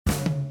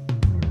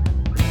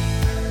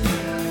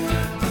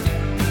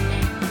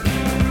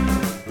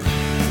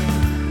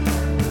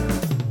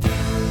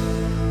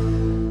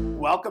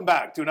Welcome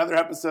back to another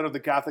episode of the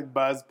Catholic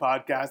Buzz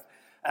podcast.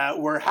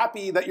 We're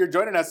happy that you're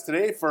joining us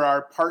today for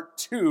our part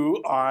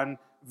 2 on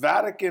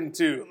Vatican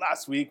II.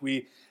 Last week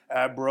we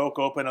broke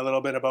open a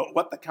little bit about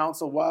what the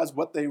council was,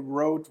 what they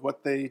wrote,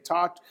 what they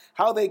talked,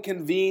 how they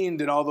convened,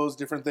 and all those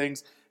different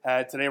things.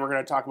 Today we're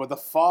going to talk about the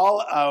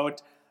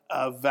fallout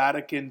of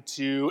Vatican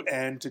II,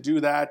 and to do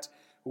that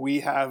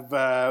we have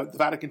the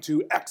Vatican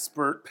II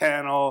expert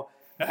panel,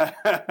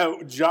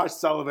 Josh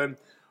Sullivan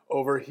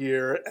over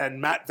here,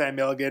 and Matt Van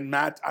Milligan.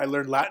 Matt, I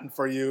learned Latin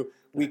for you.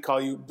 We call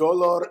you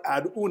dolor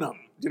ad unum.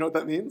 Do you know what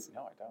that means?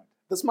 No, I don't.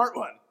 The smart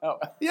one. Oh.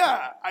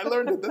 Yeah, I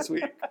learned it this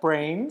week.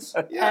 Brains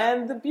Yeah.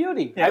 and the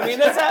beauty. I mean,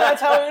 that's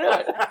how we do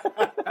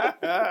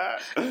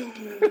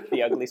it.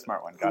 The ugly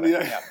smart one. Got it.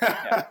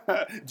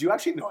 Yeah. Do you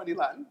actually know any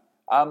Latin?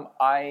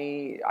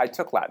 I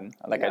took Latin.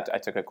 Yeah. I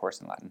took a course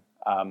in Latin.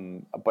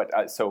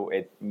 So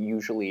it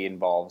usually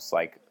involves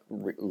like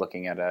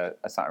looking at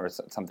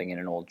something in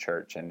an old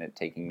church and it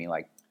taking me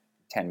like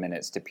 10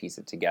 minutes to piece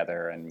it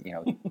together, and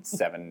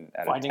 7 out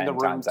of Finding 10 the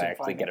times roots I and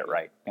actually finding get it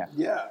right. Yeah.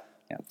 Yeah.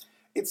 Yeah.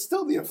 It's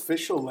still the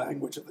official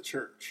language of the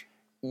church.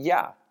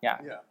 Yeah.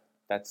 Yeah.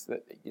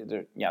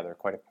 There are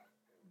quite a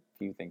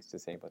few things to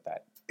say about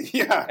that.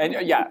 Yeah. And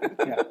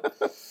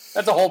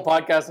That's a whole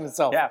podcast in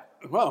itself. yeah.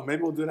 Well,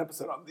 maybe we'll do an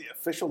episode on the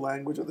official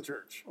language of the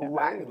church. Yeah.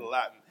 Latin.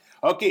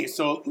 Okay,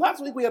 so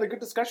last week we had a good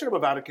discussion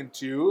about Vatican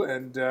II,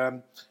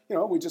 and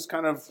we just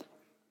kind of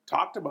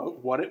talked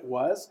about what it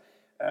was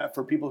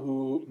for people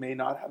who may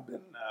not have been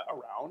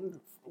around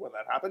when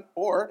that happened,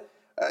 or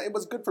it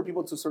was good for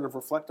people to sort of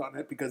reflect on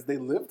it because they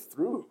lived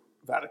through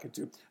Vatican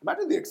II.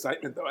 Imagine the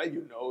excitement, though.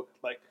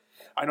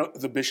 I know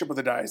the bishop of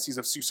the Diocese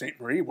of Sault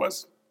Ste. Marie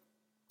was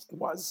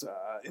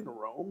in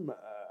Rome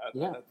at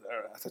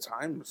the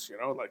time.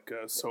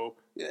 So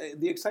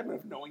the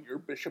excitement of knowing your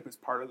bishop is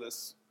part of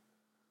this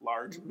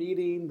large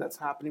meeting that's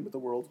happening with the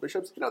world's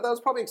bishops, that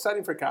was probably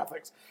exciting for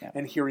Catholics,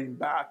 and hearing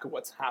back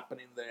what's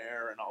happening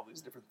there and all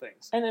these different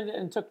things. And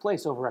it took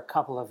place over a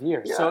couple of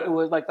years. Yeah. So it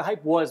was like the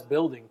hype was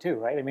building too,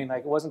 right? I mean,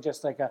 like it wasn't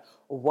just like a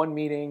one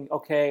meeting,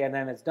 okay, and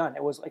then it's done.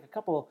 It was like a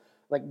couple,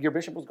 like your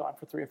bishop was gone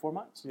for 3 or 4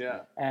 months.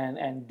 Yeah.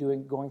 And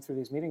going through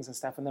these meetings and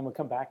stuff, and then would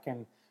come back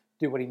and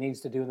do what he needs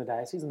to do in the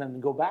diocese, and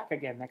then go back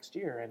again next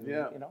year.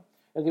 And,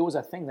 it was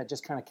a thing that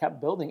just kind of kept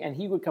building, and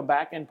he would come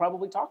back and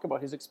probably talk about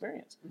his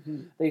experience.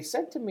 Mm-hmm. They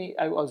said to me,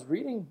 I was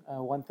reading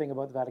one thing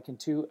about the Vatican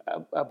II,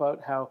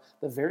 about how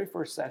the very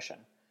first session,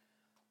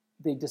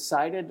 they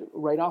decided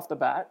right off the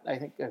bat, I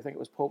think it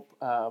was Pope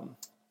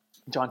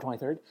John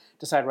 23rd,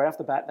 decided right off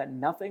the bat that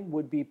nothing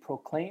would be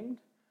proclaimed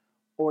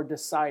or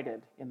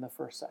decided in the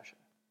first session.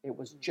 It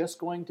was just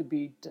going to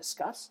be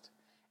discussed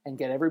and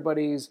get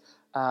everybody's...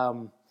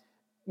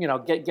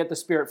 get the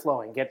spirit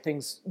flowing, get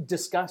things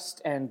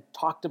discussed and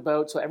talked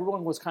about, so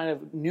everyone was kind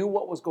of knew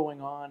what was going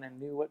on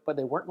and but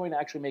they weren't going to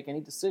actually make any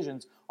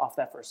decisions off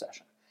that first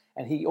session.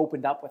 And he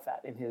opened up with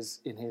that in his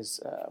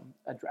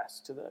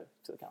address to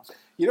the council.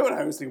 You know what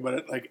I was thinking about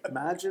it? Like,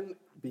 imagine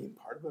being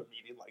part of a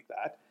meeting like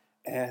that,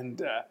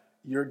 and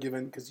you're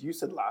given, because you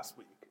said last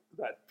week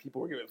that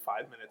people were given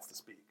 5 minutes to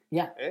speak.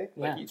 Yeah.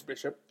 Each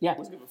bishop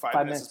was given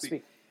 5 minutes to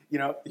speak.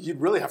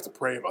 You'd really have to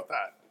pray about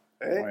that.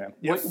 Eh? Oh, yeah.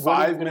 You have What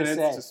are you 5 gonna minutes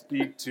say? to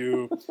speak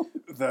to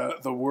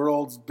the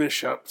world's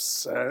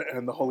bishops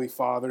and the Holy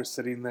Father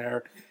sitting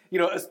there.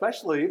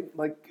 Especially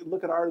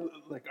look at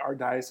our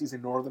diocese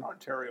in Northern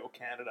Ontario,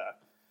 Canada.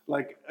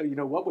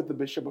 What would the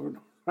bishop of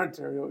Northern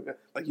Ontario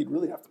you'd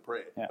really have to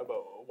pray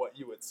about what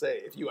you would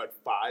say if you had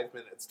 5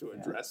 minutes to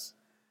address.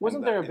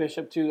 Wasn't there a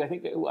bishop too? I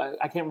think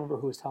I can't remember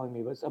who was telling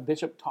me, but a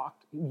bishop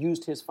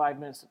used his 5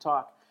 minutes to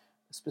talk.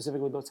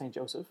 Specifically about St.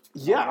 Joseph.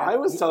 Yeah, I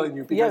was telling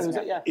you because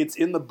it's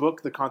in the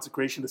book, The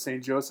Consecration to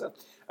St. Joseph.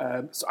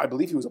 So I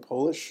believe he was a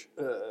Polish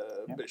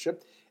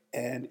bishop,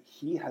 and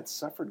he had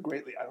suffered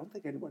greatly. I don't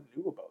think anyone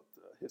knew about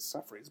his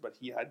sufferings, but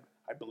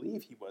I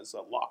believe he was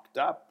locked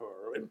up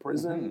or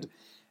imprisoned,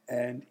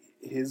 and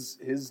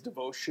his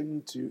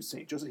devotion to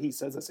St. Joseph, he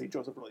says that St.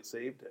 Joseph really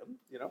saved him.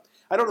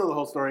 I don't know the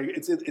whole story.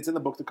 It's in the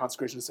book, The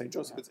Consecration to St.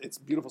 Joseph. It's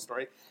a beautiful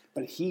story,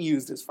 but he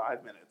used his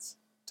 5 minutes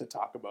to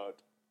talk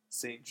about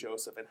St.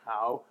 Joseph and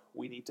how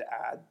we need to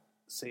add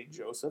St.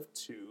 Joseph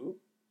to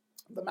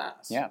the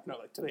Mass. Yeah.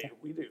 Today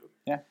we do.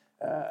 Yeah.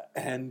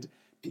 And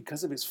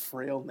because of his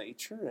frail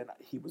nature, and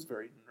he was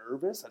very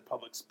nervous at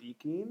public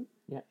speaking.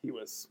 Yeah. He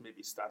was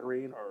maybe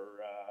stuttering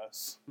or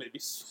maybe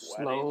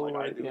sweating like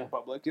I do in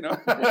public,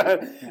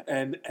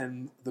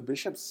 And the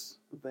bishops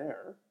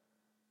there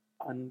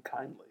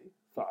unkindly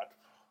thought,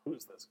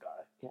 who's this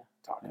guy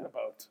talking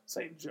about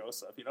St.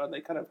 Joseph? And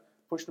they kind of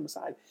pushed him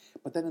aside.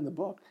 But then in the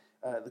book,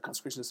 The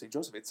Consecration of St.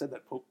 Joseph, it said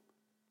that Pope,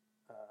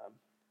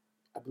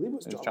 I believe it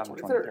was John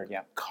the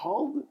 23rd,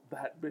 called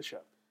that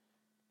bishop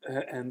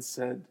and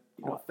said,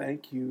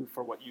 thank you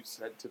for what you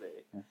said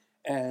today. Yeah.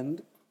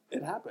 And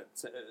it happened.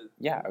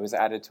 It was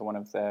added to one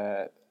of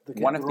the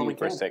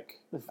Eucharistic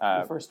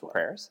the first one.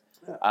 prayers.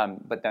 Yeah.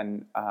 But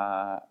then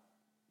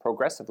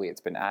progressively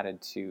it's been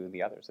added to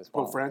the others as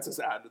well. Pope Francis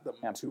added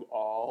them to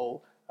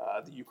all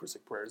the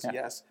Eucharistic prayers,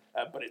 yes,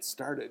 but it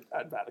started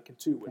at Vatican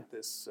II with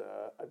this,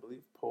 I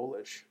believe,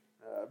 Polish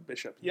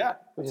bishop. Yeah.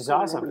 Which is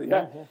awesome.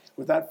 Yeah.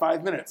 With that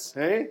 5 minutes,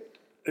 hey?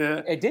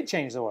 It did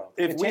change the world.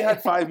 If we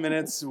had 5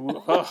 minutes,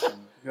 gosh,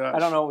 I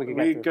don't know what we could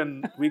get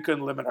through. We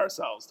couldn't limit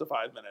ourselves to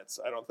 5 minutes,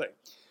 I don't think.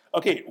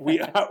 Okay,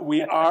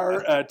 we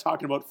are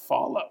talking about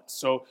fallout.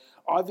 So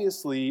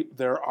obviously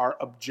there are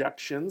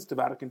objections to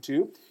Vatican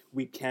II.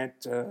 We can't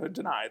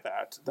deny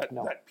that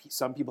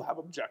some people have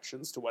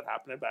objections to what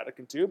happened at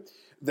Vatican II.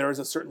 There is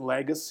a certain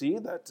legacy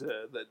that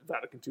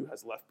Vatican II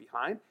has left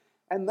behind.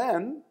 And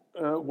then,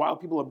 while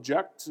people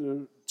object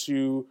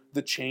to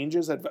the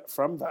changes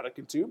from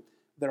Vatican II,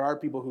 there are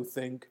people who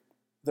think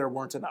there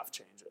weren't enough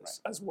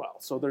changes as well.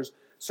 So there's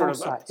sort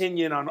of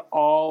opinion on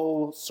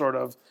all sort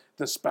of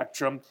the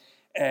spectrum,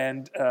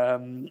 and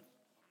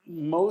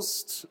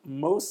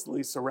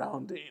mostly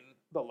surrounding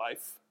the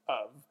life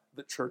of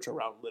the church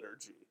around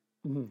liturgy.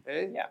 Mm-hmm.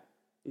 Okay?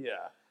 Yeah.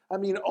 I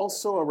mean,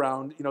 also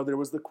around, there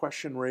was the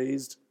question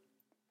raised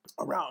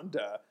around,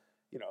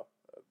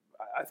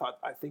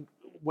 I think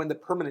when the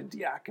permanent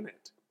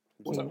diaconate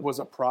was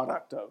a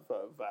product of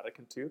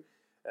Vatican II,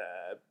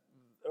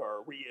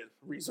 or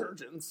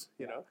resurgence,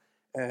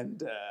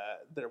 and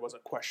there was a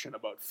question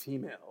about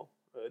female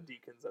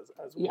deacons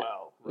as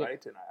well,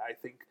 right? Yeah. And I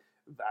think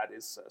that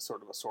is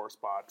sort of a sore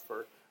spot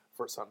for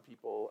some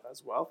people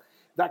as well.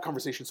 That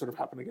conversation sort of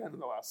happened again in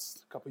the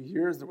last couple of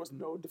years. There was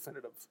no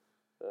definitive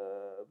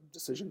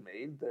decision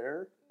made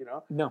there,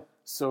 No.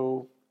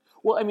 So,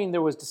 well, I mean,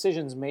 there was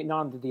decisions made,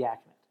 not on the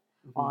diaconate,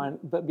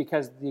 but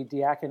because the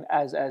diacon,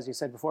 as you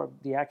said before,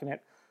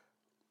 diaconate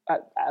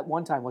at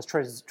one time was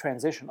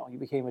transitional. You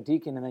became a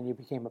deacon and then you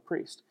became a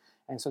priest.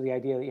 And so the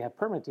idea that you have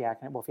permanent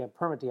diaconate, well, if you have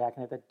permanent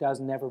diaconate that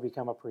does never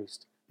become a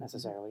priest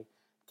necessarily,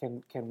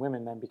 can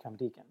women then become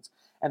deacons?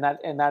 And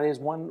that is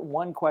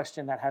one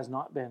question that has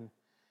not been,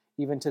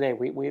 even today,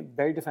 we're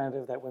very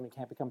definitive that women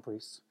can't become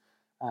priests.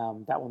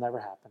 That will never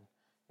happen.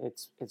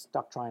 It's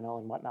doctrinal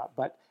and whatnot.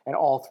 And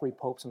all three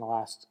popes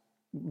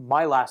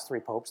my last three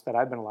popes that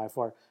I've been alive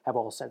for have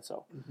all said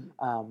so.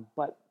 Mm-hmm.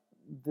 But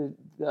the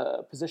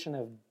position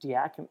of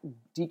diaconess,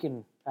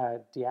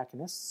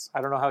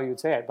 I don't know how you would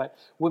say it, but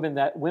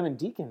women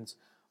deacons,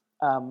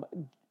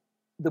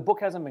 the book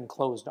hasn't been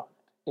closed on it.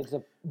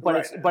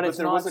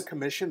 There was a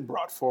commission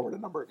brought forward a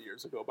number of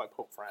years ago by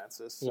Pope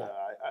Francis. Yeah.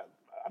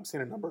 I'm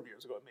saying a number of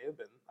years ago. It may have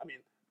been.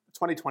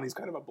 2020 is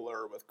kind of a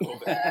blur with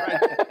COVID,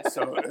 right?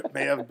 So it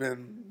may have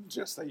been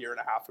just a year and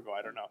a half ago.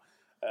 I don't know.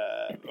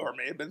 Or it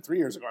may have been 3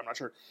 years ago, I'm not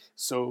sure.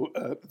 So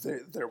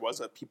there was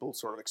people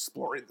sort of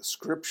exploring the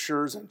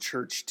scriptures and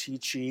church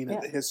teaching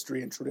and the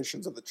history and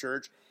traditions of the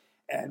church,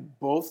 and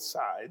both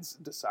sides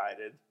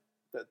decided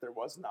that there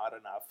was not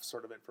enough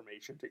sort of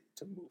information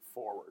to move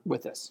forward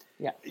with this.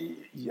 Yeah.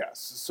 Yes.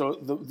 So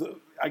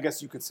I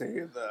guess you could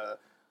say the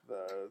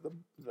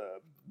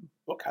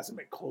book hasn't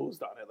been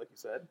closed on it, like you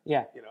said.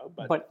 Yeah.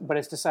 But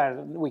it's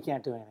decided we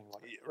can't do anything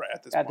with it. Right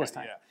at this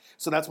time. Yeah.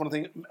 So that's one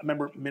thing.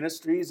 Remember,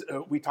 ministries.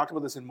 We talked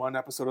about this in one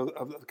episode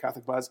of the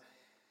Catholic Buzz.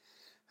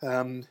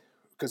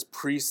 Because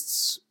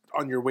priests,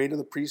 on your way to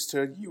the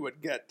priesthood, you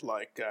would get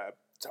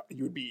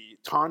you would be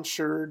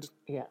tonsured.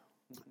 Yeah.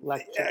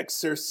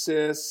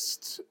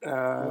 Exorcist,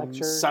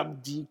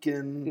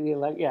 subdeacon.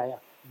 Yeah.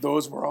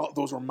 Those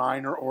were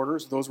minor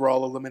orders. Those were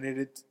all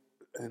eliminated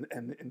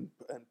and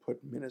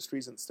put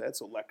ministries instead.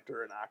 So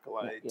lector and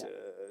acolyte,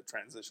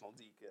 transitional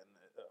deacon,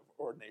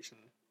 ordination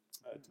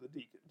to the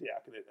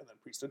diaconate, and then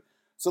priesthood.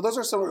 So those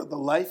are some of the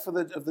life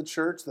of the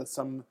church. That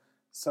some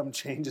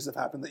changes have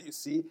happened that you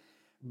see.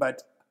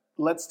 But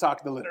let's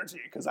talk the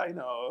liturgy, because I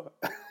know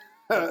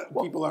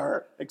people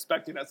are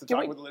expecting us to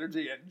talk about the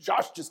liturgy, and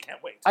Josh just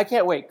can't wait. I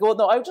can't wait. Well,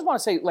 no, I just want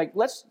to say,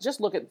 let's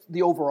just look at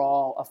the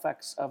overall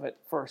effects of it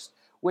first,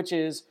 which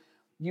is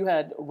you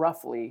had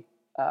roughly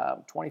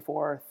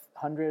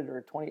 2,400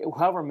 or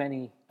however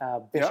many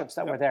bishops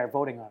that were there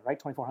voting on, right?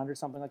 2,400,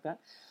 something like that.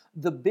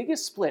 The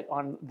biggest split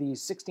on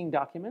these 16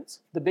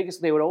 documents,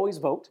 they would always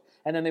vote,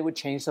 and then they would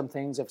change some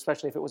things,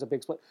 especially if it was a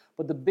big split.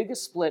 But the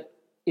biggest split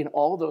in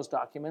all of those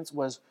documents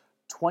was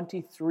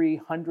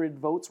 2,300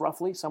 votes,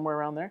 roughly, somewhere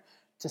around there,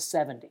 to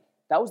 70.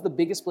 That was the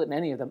biggest split in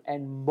any of them.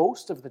 And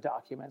most of the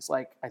documents,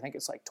 I think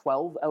it's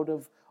 12 out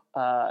of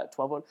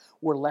 12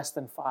 were less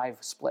than 5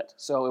 split.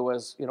 So it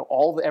was,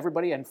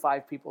 everybody and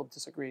 5 people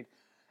disagreed.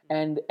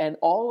 And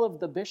all of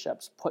the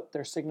bishops put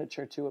their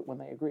signature to it when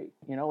they agreed.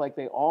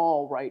 They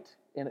all write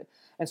in it.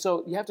 And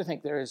so you have to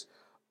think there is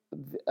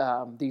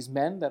these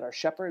men that are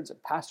shepherds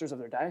and pastors of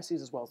their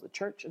diocese, as well as the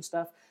church and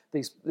stuff.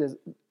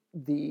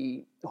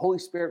 The Holy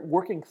Spirit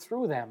working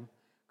through them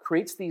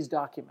creates these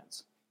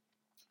documents.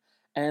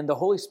 And the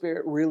Holy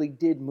Spirit really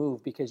did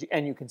move, because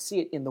you can see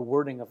it in the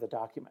wording of the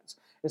documents,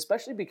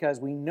 especially because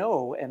we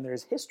know, and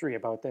there's history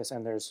about this,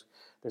 and there's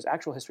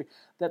actual history,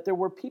 that there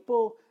were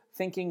people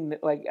thinking that,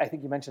 I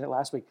think you mentioned it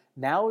last week,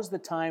 now is the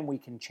time we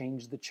can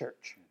change the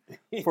church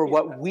for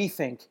what we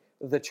think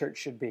the church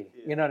should be.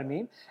 You know what I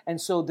mean?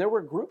 And so there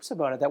were groups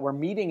about it that were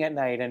meeting at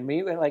night and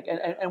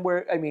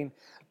where, I mean,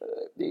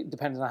 it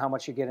depends on how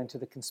much you get into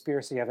the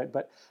conspiracy of it,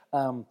 but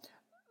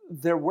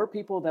there were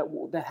people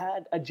that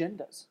had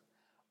agendas,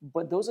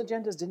 but those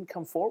agendas didn't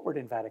come forward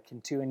in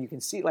Vatican II. And you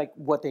can see like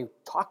what they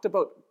talked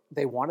about,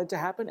 they wanted to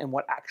happen, and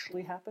what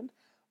actually happened,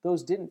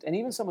 those didn't. And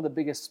even some of the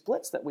biggest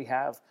splits that we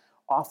have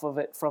off of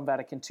it from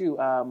Vatican II,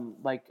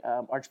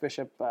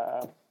 Archbishop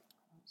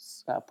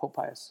Pope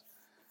Pius.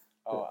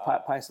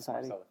 Pius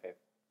Society.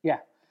 Yeah.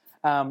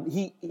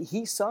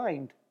 He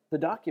signed the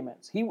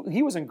documents. He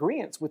was in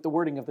agreement with the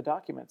wording of the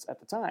documents at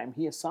the time.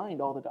 He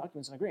assigned all the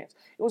documents in agreement.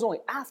 It was only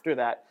after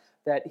that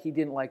he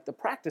didn't like the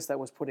practice that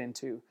was put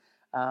into,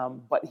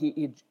 but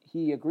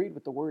he agreed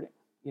with the wording.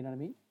 You know what I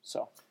mean?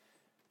 So.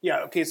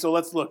 Yeah, okay, so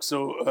let's look.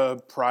 So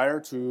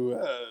prior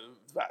to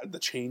the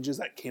changes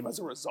that came as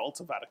a result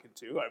of Vatican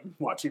II, I'm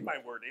watching my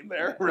wording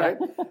there, right?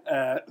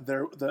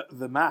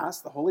 The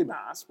Mass, the Holy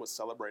Mass, was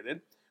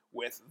celebrated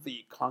with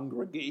the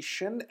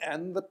congregation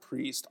and the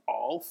priest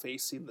all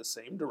facing the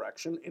same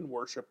direction in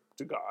worship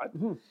to God.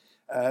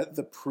 Mm-hmm.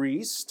 The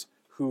priest,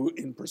 who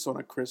in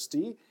persona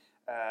Christi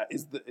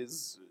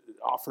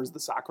offers the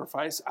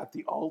sacrifice at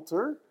the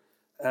altar.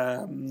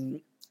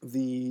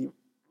 The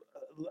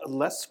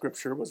less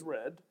scripture was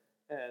read,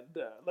 and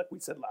like we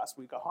said last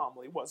week, a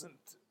homily wasn't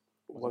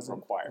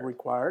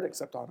required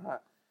except on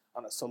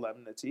a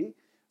solemnity.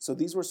 So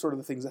these were sort of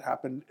the things that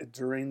happened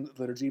during the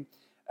liturgy.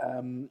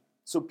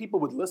 So people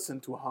would listen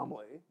to a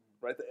homily,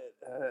 right?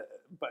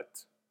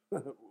 But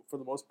for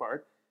the most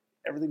part,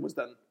 everything was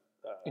done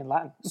in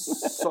Latin,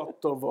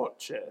 sotto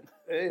voce.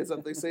 Is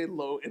what they say, in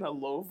a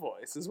low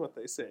voice is what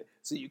they say.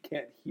 So you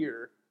can't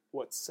hear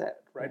what's said,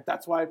 right? Yeah.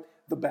 That's why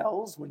the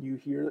bells, when you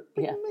hear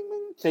bing, bing, bing,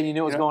 bing, then you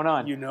know what's going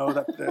on. You know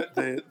that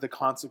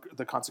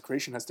the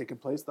consecration has taken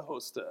place. The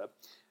host,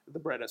 the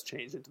bread has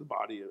changed into the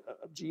body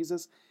of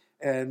Jesus,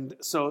 and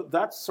so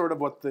that's sort of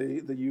what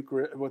the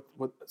Eucharist,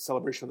 what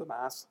celebration of the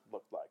Mass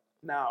looked like.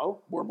 Now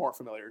we're more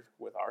familiar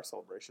with our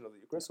celebration of the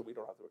Eucharist, so we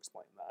don't have to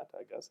explain that,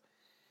 I guess.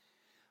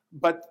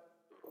 But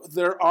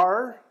there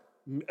are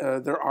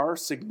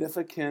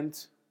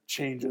significant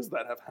changes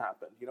that have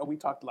happened. You know, we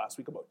talked last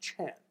week about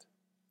chant.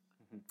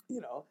 Mm-hmm.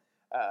 You know,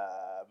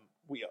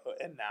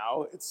 and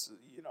now it's,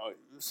 you know,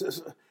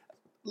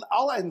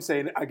 all I'm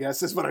saying, I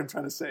guess, is what I'm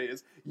trying to say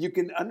is you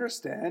can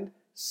understand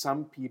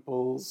some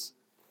people's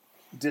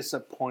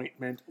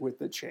disappointment with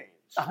the change.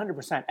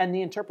 100%. And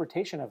the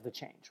interpretation of the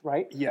change,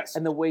 right? Yes.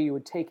 And the way you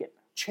would take it.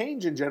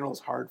 Change in general is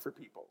hard for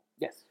people.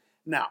 Yes.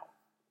 Now,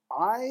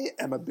 I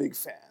am a big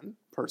fan,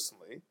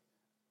 personally,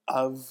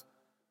 of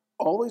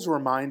always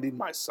reminding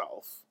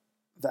myself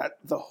that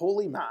the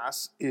Holy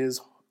Mass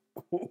is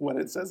what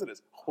it says it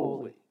is,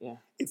 holy. Yeah.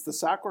 It's the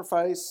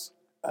sacrifice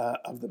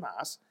of the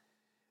Mass.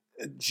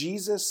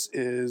 Jesus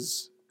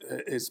is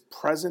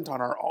present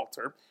on our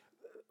altar.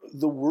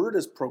 The Word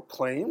is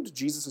proclaimed.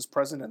 Jesus is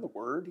present in the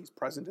Word. He's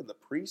present in the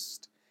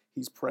priest.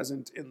 He's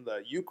present in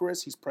the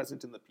Eucharist. He's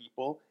present in the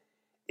people.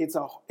 It's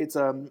a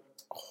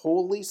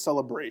holy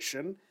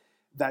celebration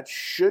that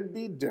should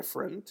be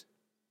different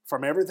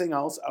from everything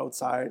else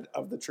outside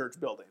of the church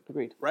building.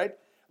 Agreed. Right?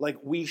 Like,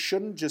 we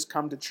shouldn't just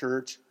come to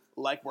church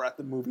like we're at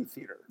the movie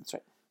theater. That's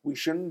right. We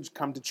shouldn't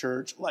come to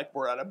church like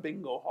we're at a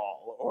bingo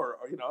hall or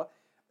you know,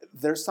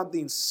 there's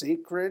something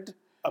sacred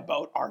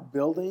about our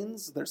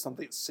buildings. There's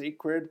something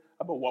sacred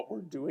about what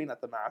we're doing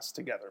at the Mass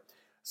together.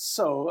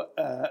 So,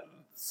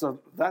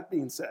 that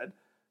being said,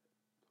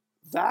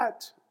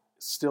 that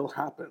still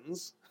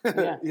happens,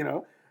 you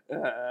know,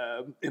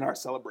 in our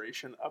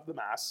celebration of the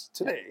Mass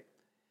today.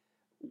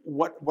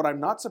 What I'm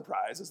not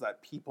surprised is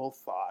that people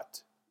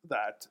thought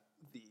that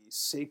the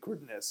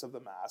sacredness of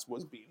the Mass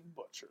was being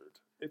butchered,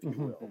 if you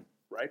will,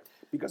 right?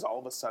 Because all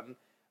of a sudden,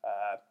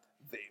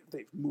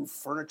 they've moved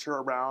furniture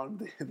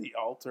around the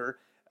altar.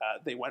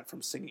 They went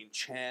from singing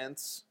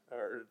chants,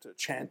 or to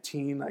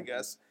chanting, I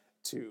guess,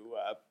 to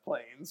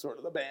playing sort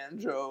of the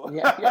banjo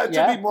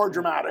to be more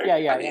dramatic.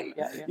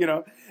 You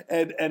know,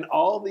 and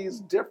all these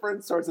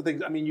different sorts of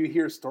things. I mean, you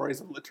hear stories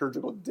of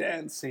liturgical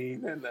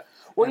dancing and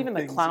even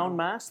the clown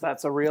mass.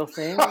 That's a real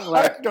thing.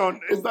 Like,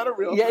 is that a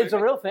real thing? Yeah, it's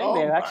a real thing.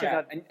 They actually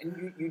got,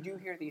 and you do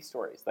hear these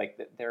stories. Like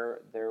there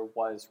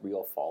was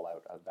real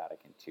fallout of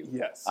Vatican II.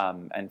 Yes.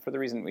 And for the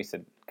reason we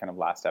said kind of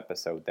last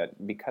episode,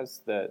 that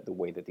because the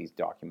way that these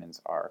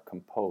documents are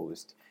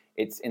composed,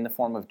 it's in the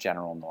form of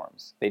general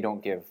norms. They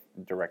don't give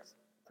direct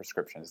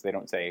prescriptions. They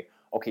don't say,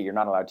 okay, you're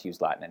not allowed to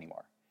use Latin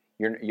anymore.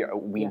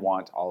 We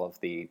want all of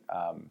the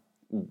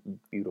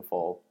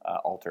beautiful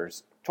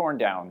altars torn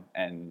down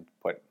and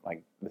put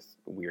like this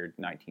weird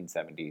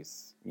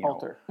 1970s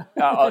altar.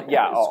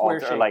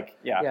 Altar, like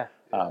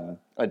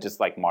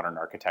just like modern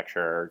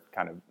architecture,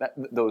 kind of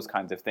those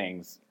kinds of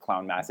things.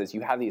 Clown masses.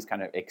 You have these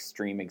kind of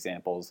extreme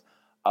examples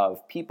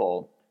of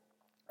people,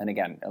 and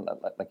again,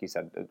 like you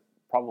said,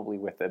 probably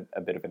with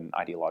a bit of an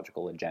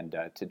ideological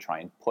agenda to try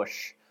and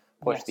push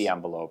the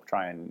envelope,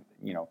 try and,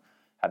 you know,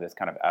 have this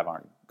kind of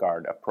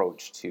avant-garde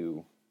approach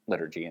to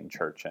liturgy and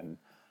church, and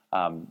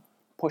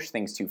push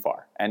things too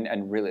far,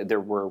 and really there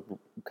were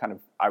kind of,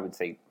 I would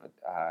say,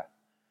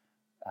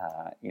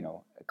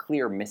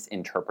 clear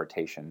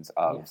misinterpretations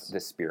of the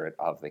spirit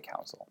of the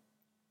council.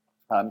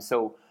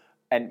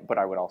 But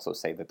I would also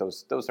say that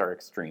those are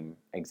extreme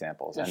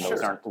examples, and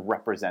those aren't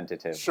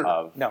representative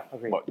of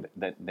what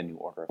the new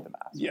order of the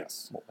Mass.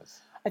 Yes.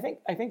 I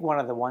think one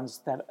of the ones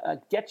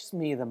that gets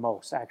me the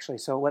most, actually.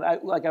 So when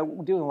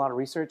I'm doing a lot of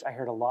research, I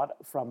heard a lot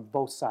from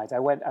both sides. I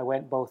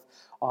went both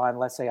on,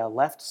 let's say, a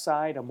left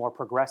side, a more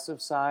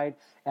progressive side,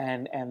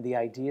 and the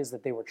ideas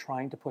that they were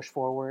trying to push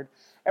forward.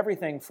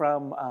 Everything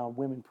from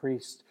women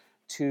priests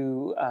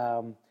to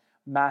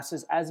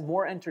masses as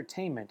more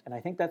entertainment. And I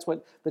think that's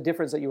what the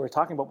difference that you were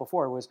talking about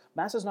before was.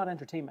 Mass is not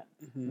entertainment.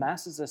 Mm-hmm.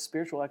 Mass is a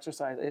spiritual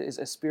exercise. It is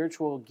a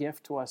spiritual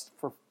gift to us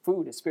for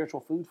food. It's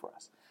spiritual food for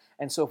us.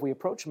 And so if we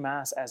approach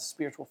Mass as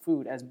spiritual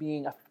food, as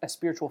being a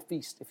spiritual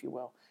feast, if you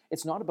will,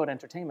 it's not about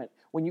entertainment.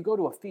 When you go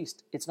to a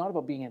feast, it's not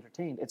about being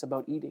entertained. It's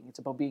about eating. It's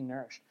about being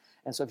nourished.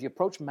 And so if you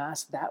approach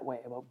Mass that way,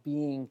 about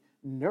being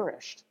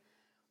nourished,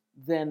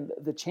 then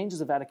the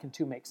changes of Vatican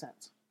II make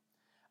sense.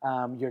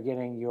 You're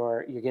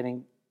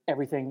getting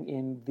everything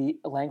in the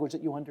language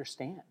that you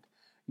understand.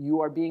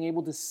 You are being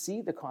able to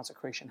see the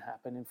consecration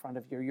happen in front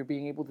of you. You're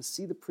being able to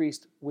see the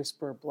priest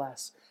whisper,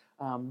 bless,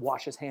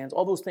 wash his hands,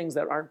 all those things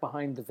that aren't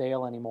behind the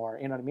veil anymore.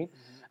 You know what I mean?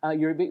 Mm-hmm.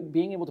 You're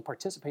being able to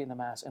participate in the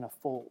Mass in a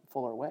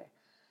fuller way.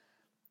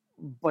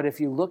 But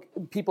if you look,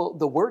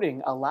 the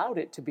wording allowed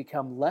it to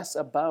become less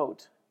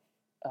about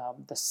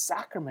the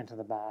sacrament of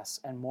the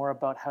Mass and more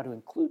about how to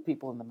include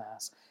people in the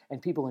Mass.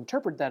 And people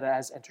interpret that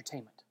as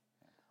entertainment.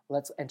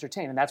 Let's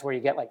entertain. And that's where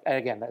you get, like,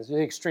 again, that's an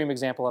extreme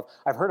example of,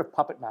 I've heard of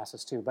puppet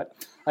masses too, but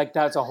like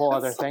that's a whole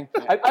other thing.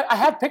 I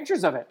have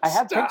pictures of it. I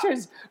have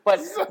pictures,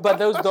 but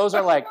those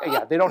are like,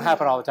 they don't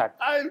happen all the time.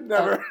 I've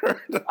never heard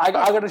of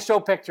I'm going to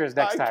show pictures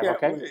next time,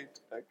 okay? Wait.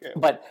 I can't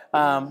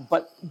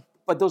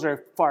but those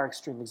are far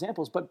extreme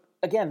examples. But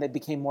again, they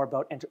became more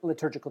about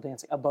liturgical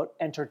dancing, about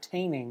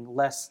entertaining,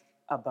 less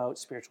about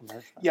spiritual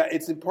nourishment. Yeah,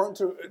 it's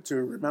important to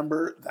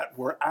remember that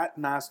we're at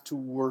Mass to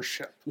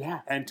worship.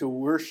 Yeah. And to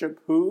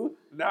worship who?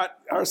 Not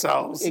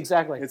ourselves.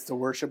 Exactly. It's to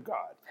worship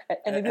God.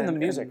 And even the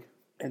music.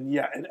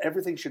 And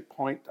everything should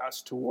point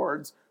us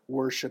towards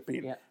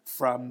worshiping.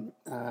 From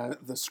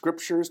the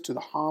scriptures to the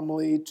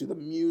homily to the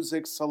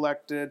music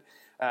selected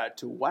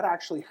to what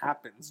actually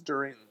happens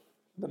during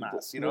the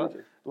Mass.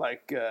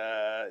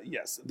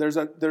 Yes, there's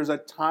a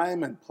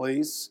time and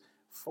place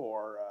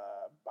for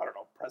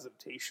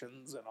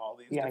presentations and all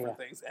these different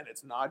things, and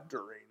it's not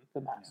during the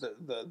Mass.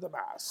 The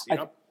Mass.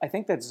 I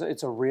think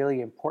it's a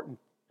really important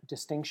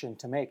distinction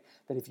to make,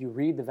 that if you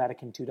read the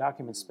Vatican II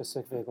documents,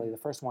 specifically the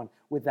first one,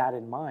 with that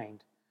in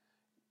mind,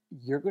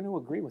 you're going to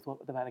agree with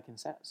what the Vatican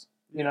says.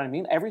 You know what I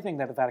mean? Everything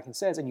that the Vatican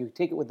says, and you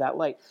take it with that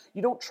light.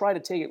 You don't try to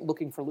take it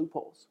looking for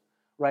loopholes,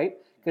 right?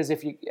 Because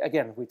if we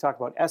talk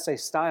about essay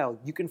style,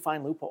 you can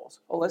find loopholes.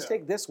 Oh, let's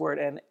take this word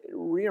and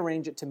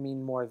rearrange it to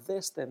mean more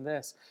this than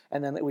this.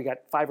 And then we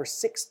got 5 or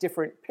 6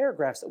 different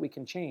paragraphs that we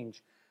can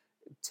change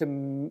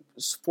to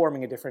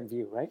forming a different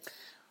view, right?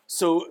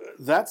 So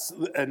that's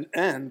an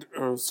end.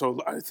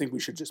 So I think we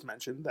should just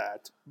mention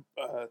that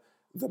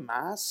the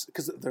Mass,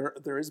 because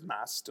there is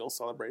Mass still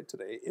celebrated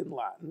today in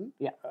Latin,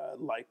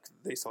 like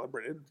they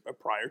celebrated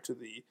prior to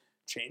the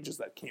changes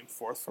that came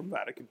forth from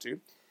Vatican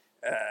II.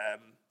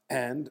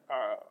 And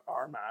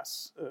our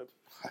Mass, I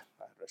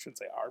shouldn't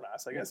say our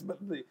Mass, I guess, but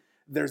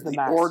there's the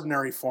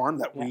ordinary form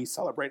that we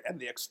celebrate and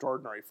the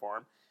extraordinary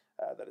form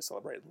that is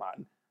celebrated in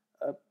Latin.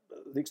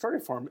 The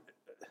extraordinary form,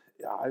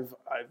 I've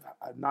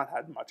not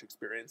had much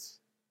experience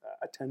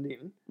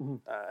attending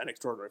an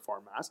extraordinary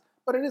form Mass,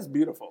 but it is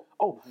beautiful.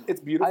 Oh,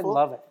 it's beautiful. I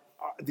love it.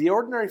 The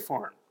ordinary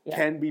form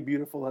can be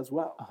beautiful as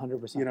well.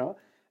 100%.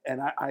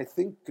 And I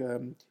think,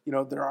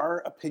 there are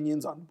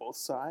opinions on both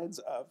sides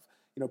of,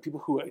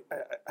 people who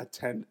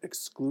attend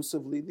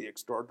exclusively the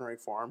extraordinary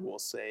form will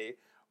say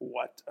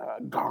what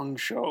gong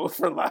show,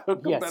 for lack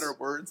of better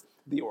words,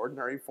 the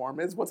ordinary form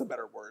is. What's a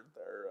better word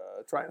there?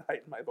 Try and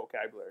heighten my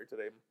vocabulary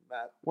today,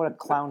 Matt. What a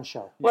clown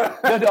show. No,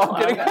 I'm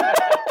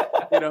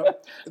kidding.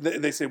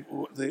 They say,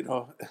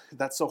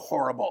 that's so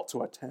horrible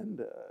to attend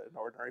an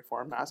ordinary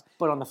form Mass.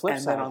 But on the flip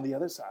side. And then on the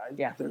other side,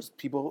 there's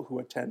people who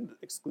attend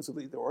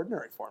exclusively the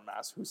ordinary form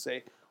Mass who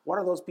say, what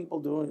are those people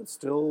doing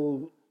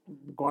still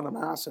going to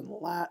Mass in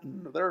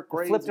Latin? They're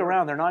crazy. Flipped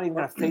around. They're not even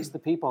going to face the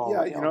people.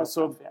 I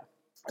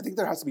think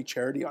there has to be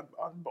charity on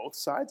both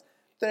sides.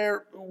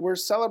 We're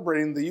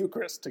celebrating the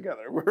Eucharist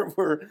together.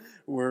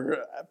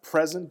 We're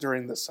present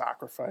during the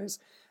sacrifice,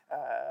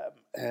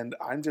 and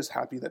I'm just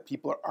happy that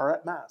people are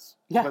at Mass.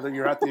 Yeah. Whether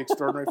you're at the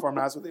extraordinary form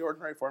Mass or the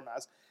ordinary form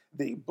Mass,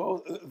 there's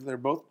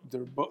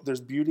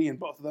beauty in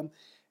both of them,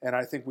 and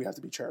I think we have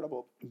to be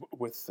charitable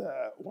with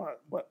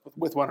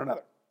one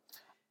another.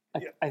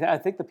 I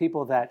think the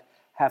people that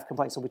have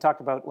complaints. So we talked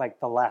about like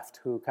the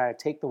left, who kind of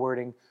take the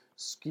wording,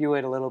 skew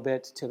it a little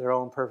bit to their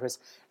own purpose.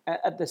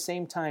 At the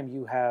same time,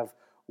 you have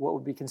what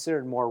would be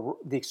considered more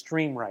the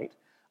extreme right,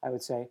 I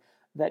would say,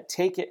 that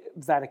take it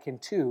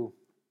Vatican II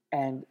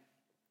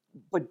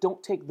but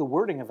don't take the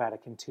wording of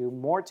Vatican II,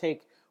 more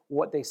take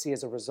what they see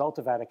as a result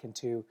of Vatican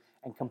II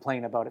and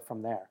complain about it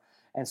from there.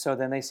 And so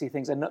then they see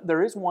things. And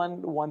there is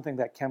one thing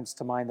that comes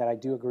to mind that I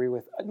do agree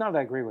with, not that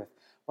I agree with,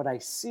 but I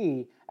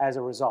see as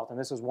a result. And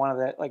this is one of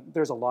the, like,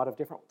 there's a lot of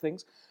different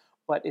things,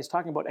 but it's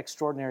talking about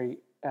extraordinary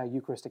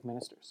Eucharistic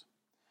ministers.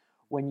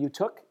 When you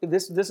took,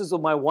 this is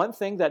my one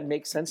thing that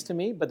makes sense to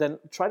me, but then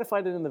try to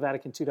find it in the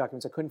Vatican II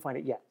documents. I couldn't find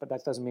it yet, but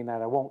that doesn't mean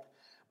that I won't.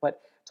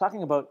 But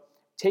talking about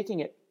taking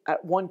it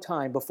at one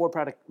time before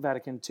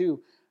Vatican II,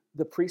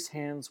 the priest's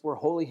hands were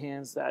holy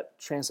hands that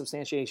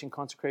transubstantiation,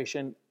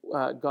 consecration,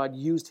 God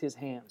used his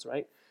hands,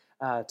 right,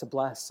 to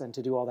bless and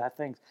to do all that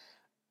things.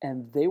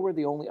 And they were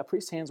a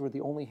priest's hands were the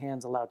only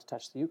hands allowed to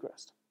touch the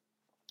Eucharist.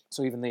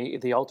 So even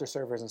the altar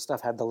servers and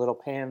stuff had the little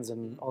pans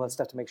and all that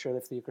stuff to make sure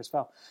that if the Eucharist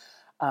fell.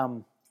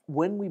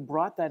 When we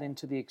brought that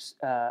into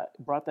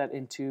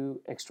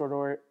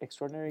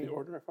extraordinary The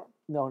order of form?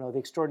 No, the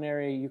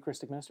extraordinary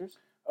Eucharistic ministers.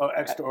 Oh,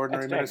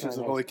 extraordinary ministers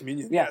of Holy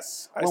Communion. Yeah.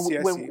 Yes,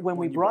 When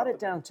we brought it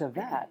down to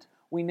that,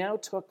 we now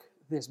took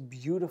this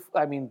beautiful.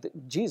 I mean,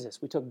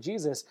 Jesus. We took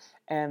Jesus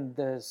and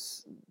the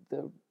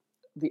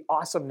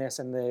awesomeness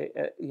and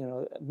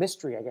the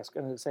mystery, I guess,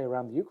 going to say,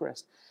 around the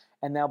Eucharist,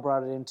 and now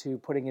brought it into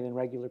putting it in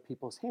regular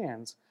people's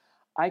hands.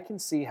 I can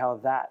see how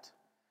that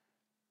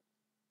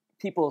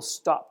people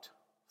stopped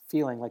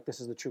feeling like this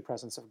is the true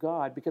presence of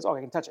God because, I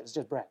can touch it, it's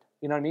just bread.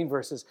 You know what I mean?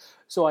 Versus,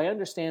 so I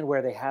understand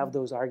where they have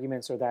those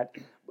arguments or that,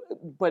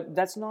 but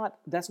that's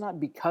not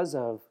because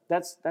of,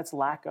 that's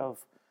lack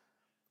of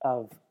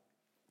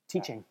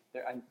teaching.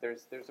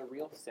 There's a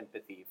real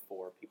sympathy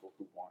for people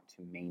who want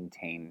to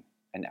maintain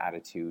an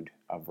attitude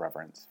of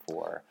reverence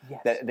for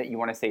that you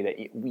want to say that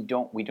we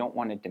don't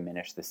want to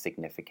diminish the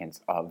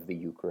significance of the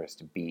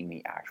Eucharist being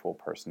the actual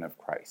person of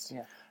Christ.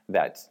 Yeah.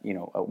 That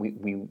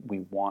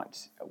we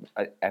want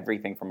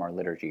everything from our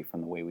liturgy,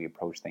 from the way we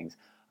approach things,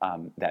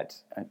 that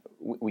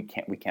we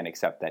can't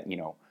accept that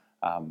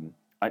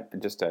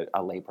just a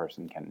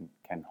layperson can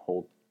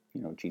hold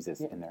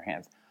Jesus in their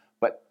hands.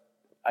 But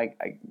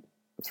I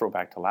throw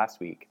back to last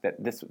week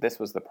that this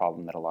was the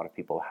problem that a lot of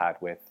people had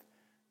with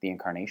the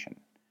Incarnation.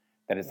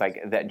 That it's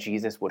like that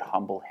Jesus would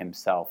humble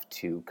himself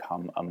to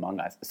come among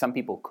us. Some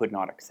people could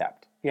not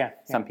accept.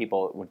 Some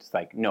people would just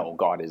like, no,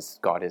 God is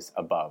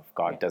above.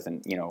 God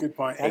doesn't, Good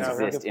point.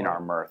 exist in our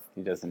mirth.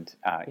 He doesn't,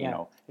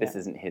 this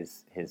isn't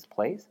his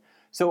place.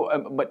 So,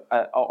 but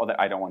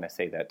I don't want to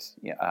say that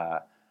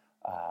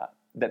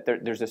that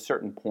there's a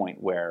certain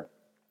point where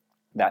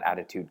that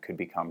attitude could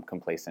become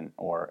complacent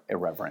or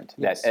irreverent.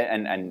 Yes.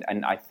 And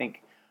I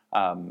think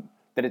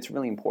that it's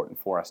really important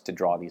for us to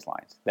draw these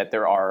lines, that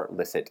there are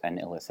licit and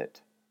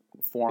illicit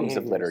forms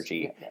of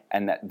liturgy,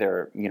 and that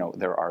there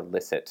are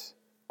licit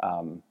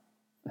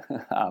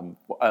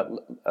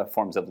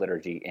forms of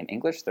liturgy in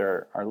English,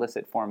 there are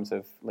licit forms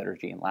of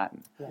liturgy in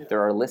Latin. Yeah.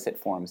 There are licit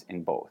forms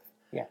in both.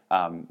 Yeah.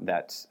 And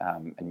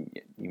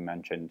you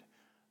mentioned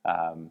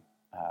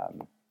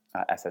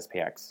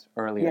SSPX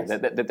earlier,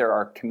 that there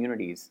are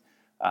communities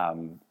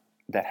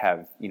that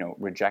have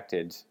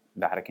rejected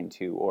Vatican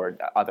II or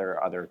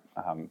other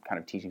kind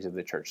of teachings of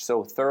the Church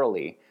so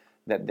thoroughly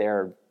that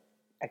they're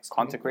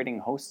consecrating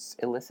hosts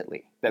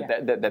illicitly.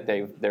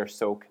 That they're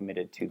so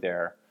committed to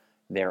their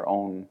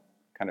own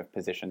kind of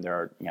position.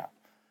 Their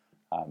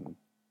own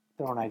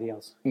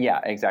ideals.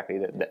 Yeah, exactly.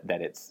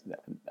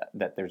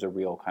 That there's a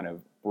real kind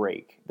of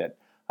break that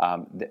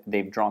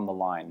they've drawn the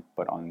line,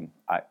 but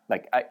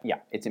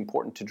it's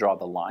important to draw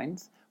the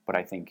lines, but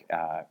I think.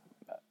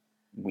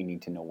 We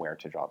need to know where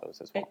to draw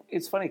those as well.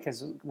 It's funny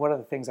because one of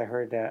the things I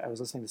heard, I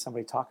was listening to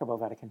somebody talk about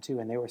Vatican II,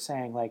 and they were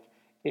saying, like,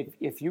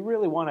 if you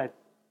really want to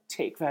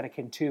take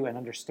Vatican II and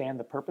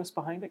understand the purpose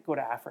behind it, go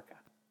to Africa.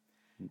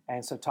 Mm-hmm.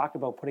 And so talk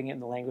about putting it in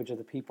the language of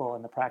the people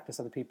and the practice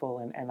of the people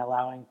and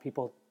allowing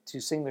people to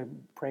sing their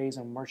praise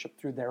and worship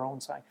through their own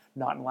side,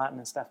 not in Latin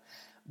and stuff.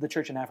 The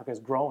church in Africa is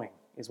growing,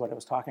 is what it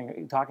was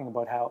talking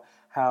about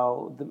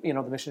how the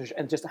missionaries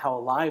and just how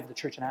alive the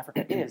church in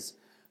Africa is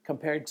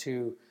compared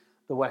to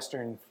the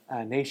Western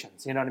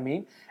nations, you know what I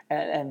mean?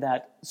 And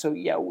that, so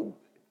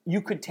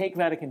you could take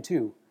Vatican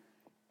II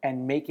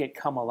and make it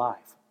come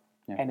alive.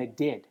 Yeah. And it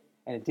did.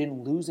 And it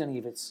didn't lose any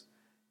of its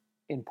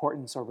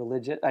importance or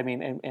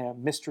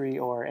mystery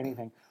or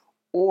anything.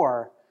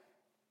 Or,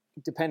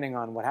 depending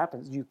on what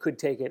happens, you could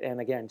take it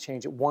and, again,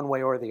 change it one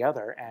way or the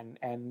other, and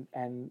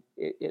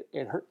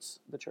it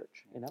hurts the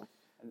church,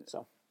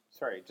 So.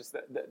 Sorry, just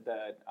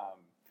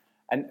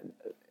and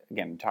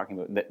again, talking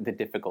about the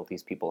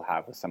difficulties people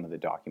have with some of the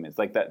documents,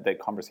 like the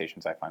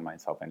conversations I find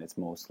myself in, it's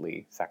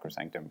mostly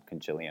Sacrosanctum,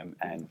 Concilium,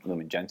 and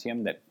Lumen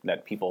Gentium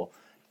that people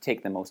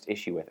take the most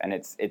issue with, and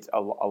it's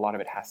a lot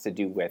of it has to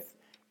do with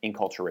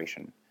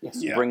enculturation,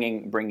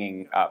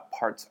 bringing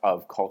parts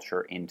of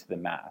culture into the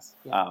Mass.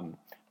 Yeah.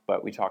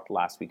 But we talked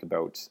last week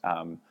about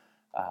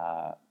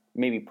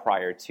maybe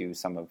prior to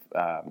some of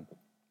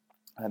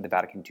the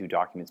Vatican II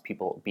documents,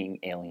 people being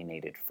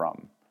alienated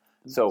from.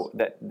 So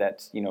that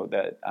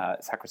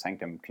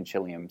Sacrosanctum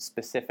Concilium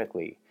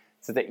specifically,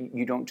 so that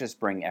you don't just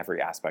bring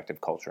every aspect of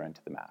culture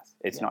into the Mass.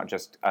 It's not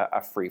just a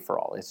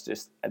free-for-all. It's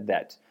just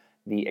that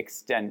the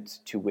extent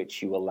to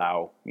which you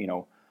allow,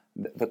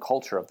 the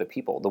culture of the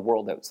people, the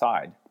world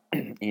outside,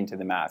 into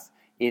the Mass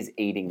is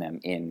aiding them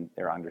in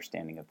their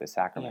understanding of the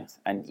sacraments.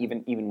 Yeah. And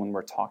even when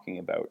we're talking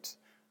about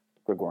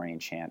Gregorian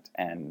chant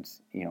and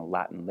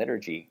Latin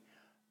liturgy,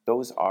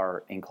 those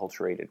are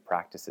enculturated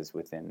practices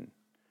within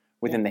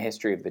the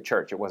history of the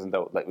Church. It wasn't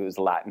though it was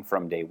Latin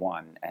from day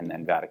one, and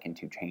then Vatican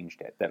II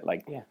changed it. That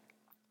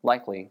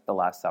likely the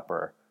Last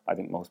Supper, I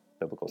think most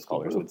biblical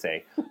scholars would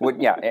say,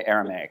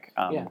 Aramaic.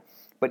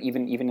 But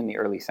even in the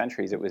early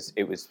centuries, it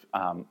was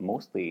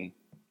mostly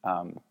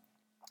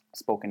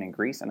spoken in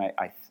Greece and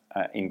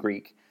in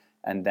Greek,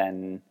 and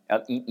then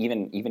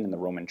even in the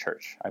Roman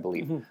Church, I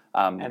believe,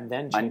 and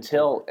then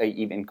until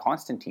even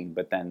Constantine.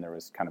 But then there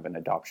was kind of an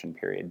adoption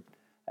period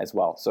as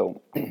well.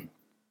 So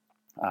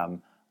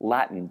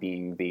Latin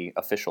being the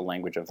official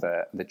language of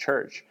the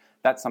Church,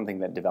 that's something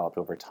that developed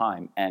over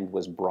time and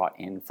was brought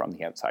in from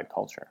the outside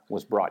culture,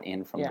 was brought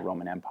in from the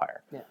Roman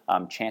Empire.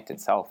 Yeah. Chant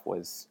itself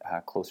was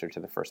closer to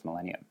the first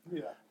millennium.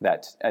 Yeah.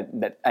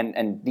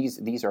 And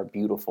these are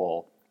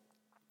beautiful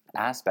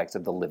aspects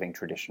of the living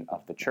tradition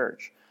of the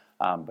Church.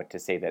 But to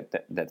say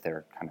that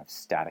they're kind of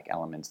static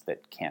elements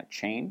that can't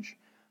change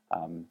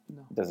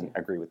doesn't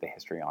agree with the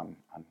history on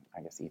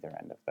I guess either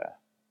end of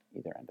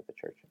the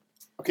Church.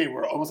 Okay,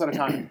 we're almost out of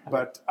time,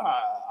 but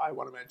I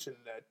want to mention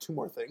two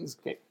more things.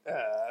 Okay.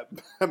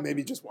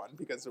 Maybe just one,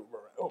 because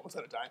we're almost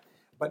out of time.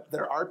 But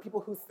there are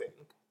people who think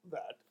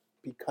that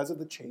because of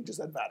the changes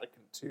at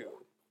Vatican II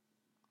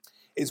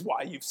is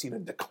why you've seen a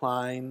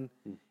decline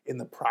in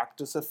the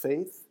practice of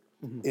faith,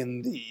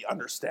 in the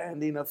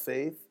understanding of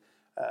faith,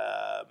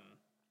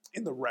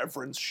 in the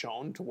reverence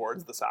shown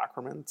towards the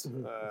sacrament,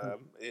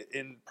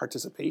 in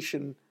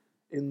participation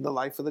in the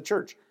life of the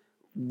Church.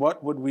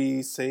 What would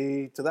we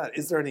say to that?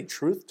 Is there any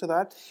truth to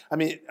that? I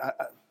mean,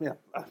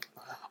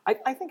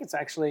 I think it's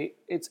actually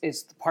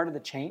it's part of the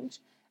change,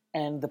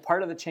 and the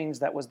part of the change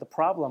that was the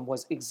problem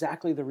was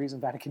exactly the reason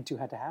Vatican II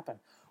had to happen,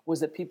 was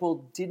that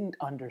people didn't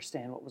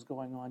understand what was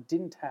going on,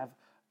 didn't have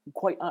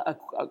quite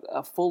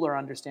a fuller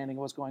understanding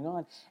of what's going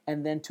on,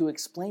 and then to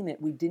explain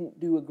it, we didn't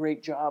do a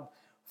great job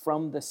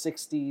from the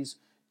 60s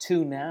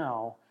to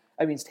now.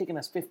 I mean, it's taken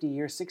us 50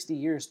 years, 60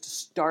 years to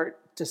start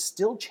to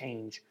still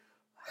change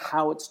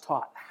how it's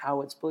taught,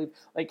 how it's believed.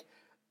 Like,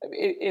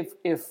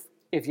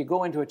 if you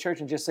go into a church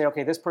and just say,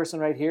 okay, this person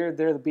right here,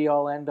 they're the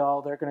be-all,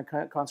 end-all, they're going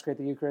to consecrate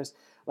the Eucharist,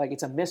 like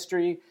it's a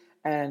mystery,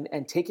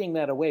 and taking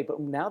that away. But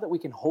now that we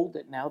can hold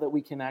it, now that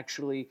we can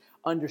actually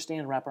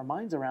understand, wrap our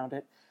minds around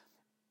it,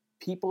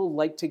 people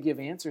like to give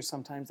answers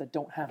sometimes that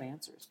don't have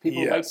answers.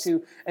 People like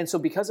to, and so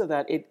because of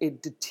that,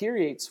 it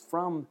deteriorates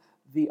from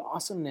the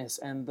awesomeness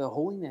and the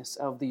holiness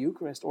of the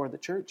Eucharist or the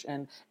Church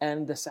and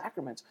the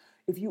sacraments.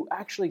 If you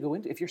actually go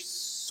into, if you're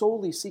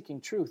solely seeking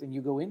truth and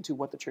you go into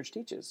what the Church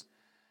teaches,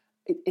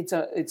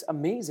 it's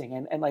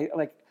amazing. And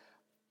like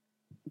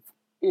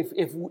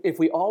if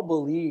we all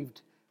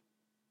believed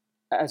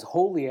as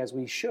holy as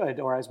we should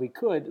or as we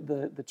could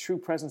the true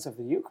presence of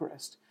the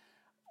Eucharist,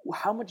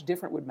 how much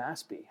different would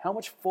Mass be? How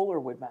much fuller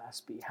would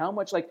Mass be? How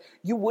much, like,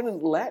 you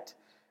wouldn't let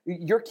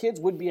your kids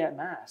would be at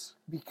Mass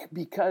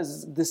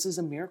because this is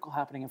a miracle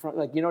happening in front.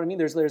 Like, you know what I mean?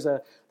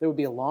 There would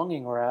be a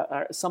longing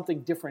or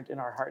something different in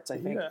our hearts, I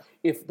think,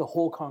 if the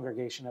whole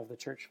congregation of the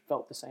Church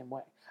felt the same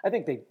way. I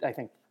think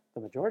the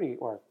majority,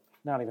 or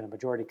not even a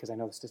majority because I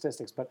know the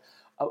statistics, but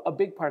a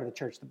big part of the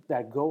Church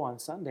that go on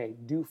Sunday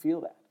do feel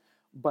that.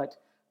 But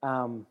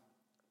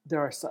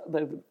there are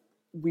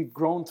we've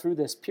grown through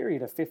this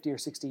period of 50 or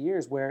 60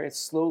 years where it's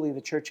slowly the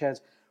Church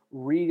has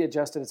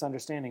readjusted its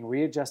understanding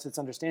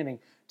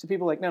to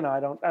people like, no,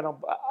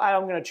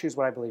 I'm going to choose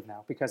what I believe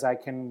now because I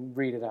can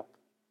read it up.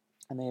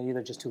 And they're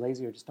either just too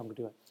lazy or just don't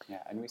do it. Yeah,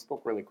 and we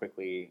spoke really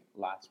quickly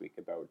last week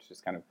about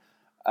just kind of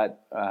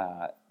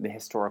the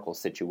historical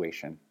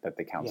situation that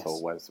the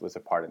council was a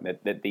part of.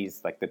 That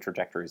these, like the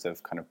trajectories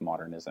of kind of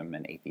modernism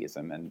and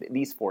atheism, and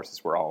these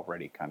forces were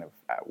already kind of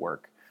at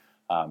work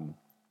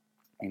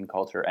in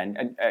culture.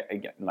 And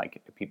again,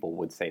 like people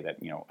would say that,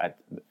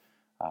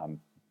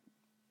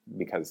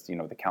 because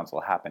the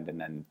council happened and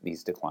then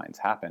these declines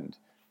happened,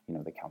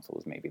 the council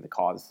was maybe the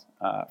cause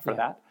for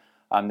that.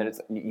 That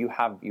it's you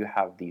have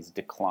these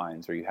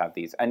declines, or you have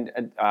these, and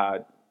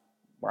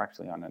we're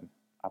actually on an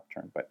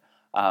upturn, but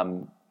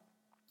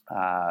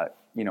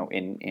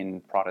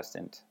in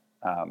Protestant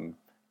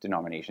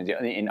denominations,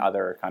 in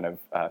other kind of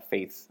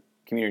faith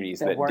communities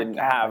that didn't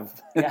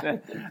have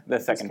the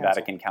Second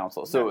Vatican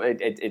Council, so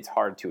it's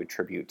hard to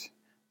attribute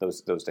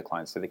those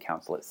declines to the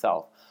council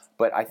itself.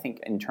 But I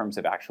think in terms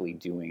of actually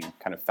doing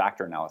kind of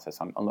factor analysis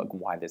on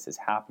why this is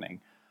happening,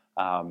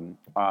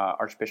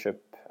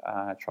 Archbishop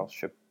Charles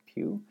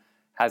Chaput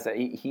has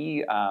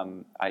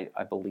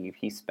I believe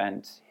he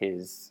spent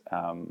his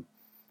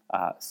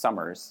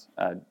summers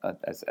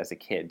as a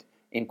kid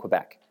in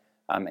Quebec,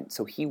 and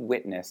so he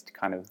witnessed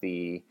kind of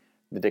the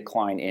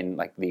decline in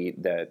like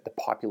the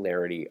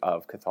popularity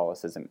of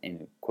Catholicism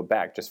in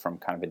Quebec, just from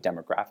kind of a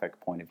demographic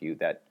point of view.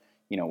 That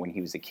when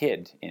he was a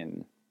kid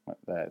in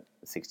the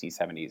 60s,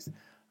 70s,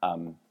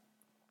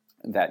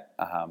 that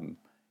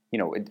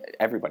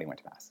everybody went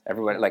to mass.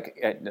 Everybody,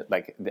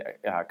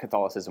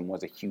 Catholicism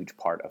was a huge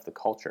part of the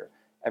culture.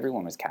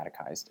 Everyone was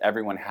catechized.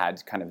 Everyone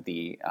had kind of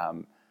the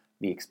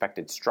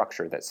expected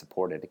structure that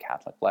supported a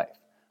Catholic life.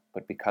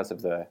 But because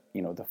of the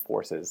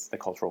forces, the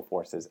cultural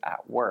forces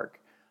at work,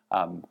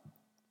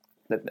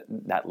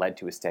 that led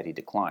to a steady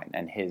decline.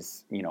 And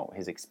his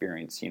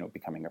experience,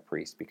 becoming a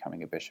priest,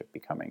 becoming a bishop,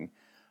 becoming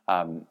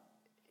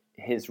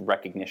his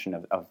recognition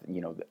of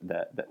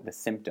the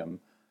symptom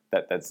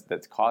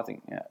that's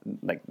causing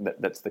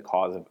that's the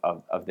cause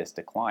of this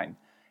decline,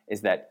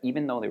 is that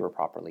even though they were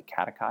properly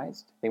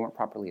catechized, they weren't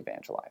properly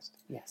evangelized.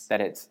 Yes. That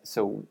it's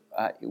so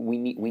we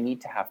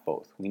need to have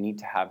both. We need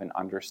to have an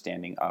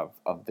understanding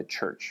of the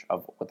church,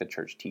 of what the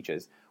church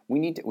teaches. We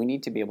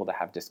need to be able to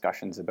have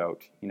discussions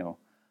about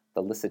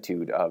the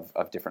licitude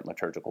of different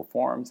liturgical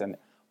forms,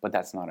 but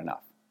that's not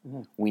enough.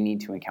 Mm-hmm. We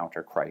need to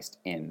encounter Christ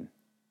in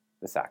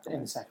the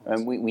sacraments.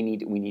 And we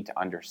need to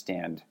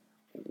understand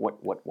what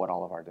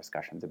all of our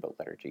discussions about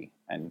liturgy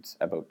and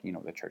about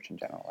the church in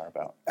general are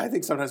about. I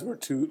think sometimes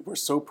we're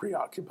so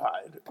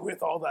preoccupied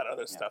with all that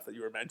other stuff that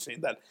you were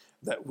mentioning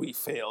that we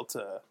fail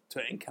to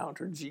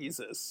encounter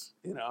Jesus,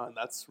 and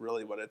that's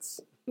really what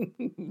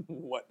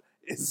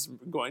is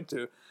going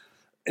to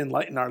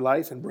enlighten our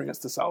life and bring us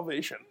to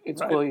salvation.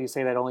 It's cool you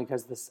say that, only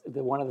because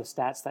one of the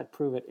stats that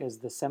prove it is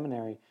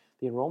the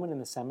enrollment in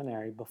the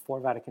seminary before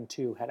Vatican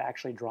II had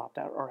actually dropped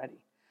out already.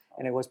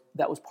 And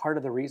that was part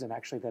of the reason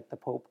actually that the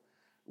Pope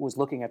was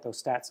looking at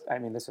those stats. I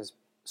mean, this is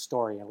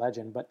story and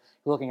legend, but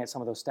looking at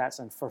some of those stats,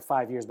 and for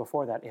 5 years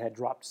before that, it had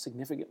dropped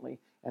significantly.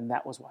 And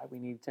that was why we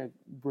need to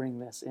bring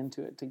this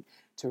into it,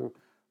 to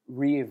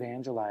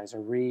re-evangelize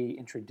or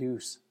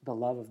reintroduce the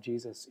love of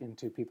Jesus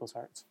into people's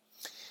hearts.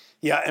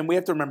 Yeah, and we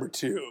have to remember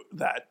too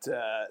that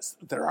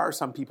there are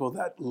some people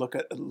that look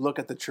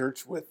at the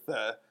church with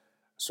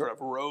sort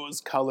of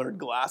rose-colored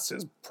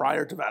glasses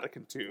prior to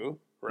Vatican II,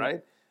 right?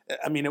 Mm-hmm.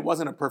 I mean, it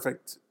wasn't a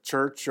perfect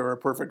church or a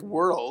perfect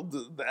world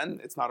then.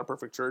 It's not a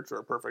perfect church or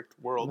a perfect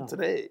world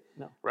today,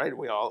 right?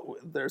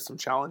 There's some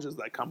challenges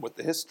that come with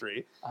the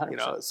history.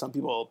 100%. Some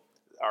people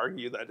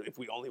argue that if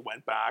we only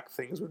went back,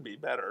 things would be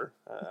better.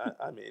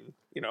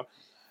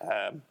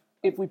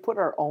 If we put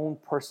our own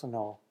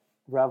personal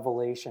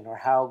revelation or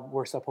how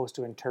we're supposed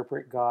to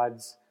interpret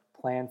God's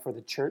plan for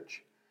the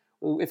church,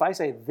 if I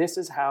say this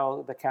is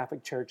how the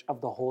Catholic Church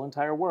of the whole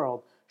entire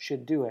world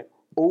should do it,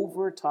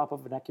 over top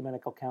of an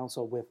ecumenical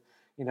council with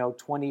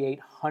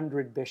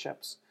 2,800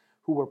 bishops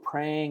who were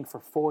praying for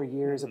 4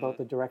 years about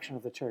the direction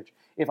of the church.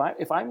 If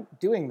I'm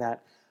doing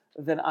that,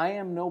 then I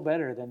am no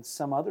better than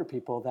some other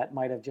people that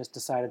might have just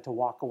decided to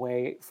walk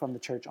away from the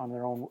church on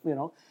their own.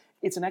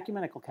 It's an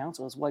ecumenical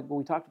council. It's like what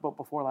we talked about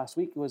before last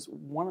week. It was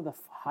one of the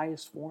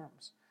highest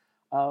forms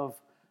of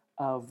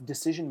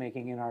decision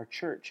making in our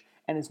church,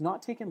 and it's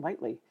not taken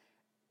lightly.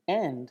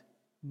 And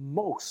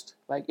most,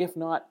 if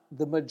not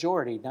the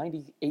majority,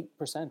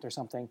 98% or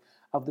something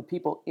of the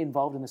people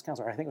involved in this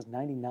council, or I think it was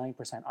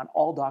 99% on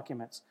all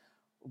documents,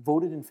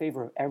 voted in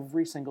favor of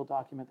every single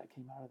document that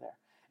came out of there.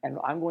 And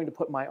I'm going to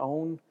put my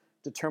own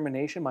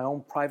determination, my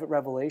own private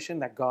revelation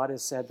that God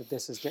has said that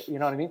this is, you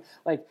know what I mean?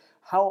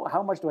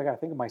 How much do I got to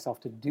think of myself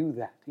to do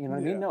that? You know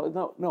what I mean?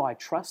 No, I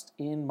trust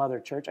in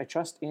Mother Church. I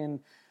trust in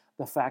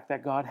the fact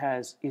that God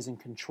is in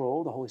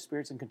control, the Holy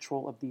Spirit's in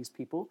control of these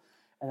people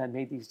and that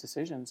made these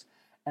decisions.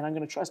 And I'm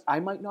going to trust.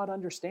 I might not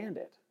understand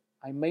it.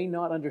 I may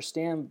not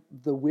understand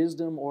the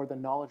wisdom or the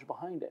knowledge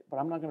behind it, but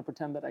I'm not going to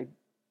pretend that I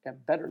am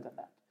better than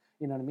that.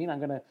 You know what I mean? I'm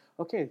going to,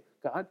 okay,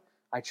 God,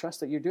 I trust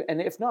that you're doing.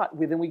 And if not,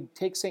 then we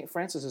take St.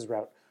 Francis's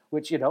route,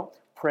 which,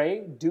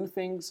 pray, do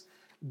things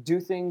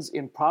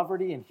in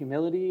poverty and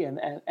humility, and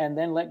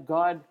then let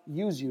God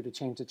use you to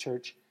change the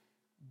church,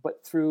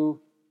 but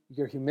through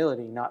your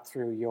humility, not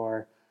through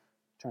your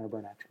turn or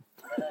burn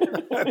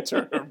action.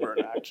 Turn or burn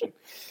action.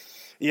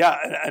 Yeah,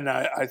 and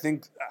I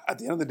think at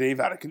the end of the day,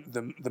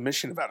 the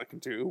mission of Vatican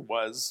II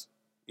was,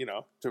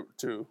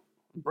 to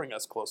bring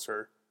us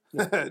closer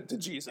to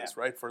Jesus,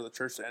 right? For the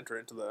church to enter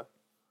into the.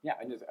 Yeah,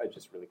 I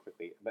just really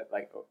quickly, but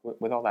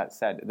with all that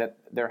said, that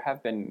there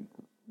have been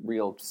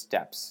real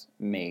steps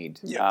made,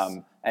 yes.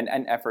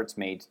 and efforts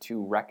made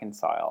to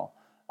reconcile,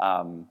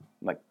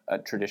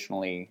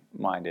 traditionally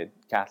minded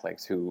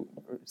Catholics who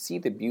see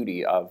the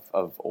beauty of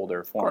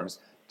older forms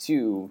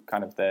to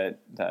kind of the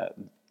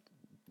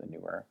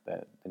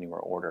newer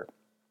order.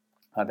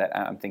 That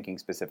I'm thinking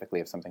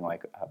specifically of something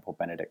like Pope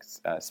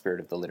Benedict's Spirit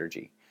of the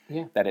Liturgy.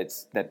 Yeah. That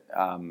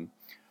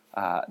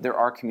there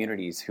are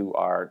communities who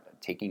are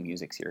taking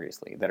music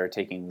seriously, that are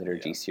taking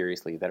liturgy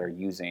seriously, that are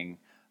using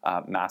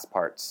mass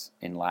parts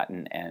in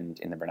Latin and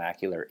in the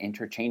vernacular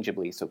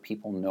interchangeably, so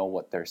people know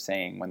what they're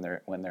saying when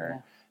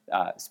they're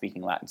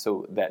speaking Latin.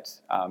 So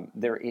that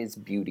there is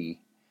beauty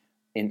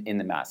in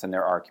the mass, and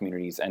there are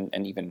communities,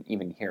 and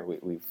even here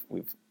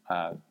we've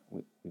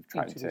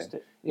tried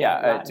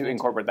to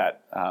incorporate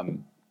that,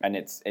 and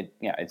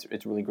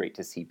it's really great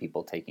to see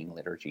people taking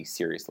liturgy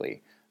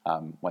seriously,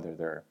 whether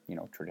they're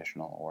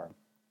traditional or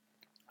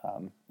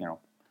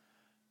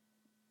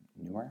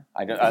newer.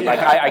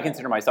 I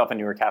consider myself a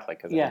newer Catholic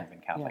because I haven't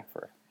been Catholic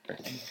for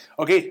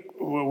Okay,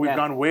 well, we've Yeah.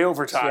 gone way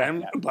over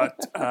time, Yeah.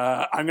 but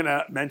I'm going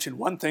to mention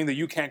one thing that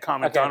you can't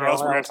comment on, or okay,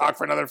 else we're well, going to talk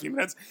for another few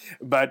minutes.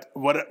 But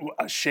what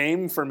a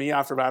shame for me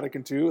after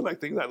Vatican II, like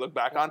things I look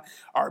back on,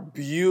 are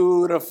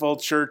beautiful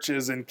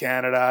churches in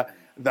Canada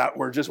that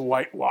were just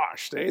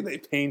whitewashed. They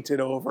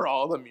painted over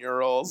all the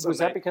murals. Was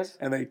that because?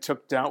 And they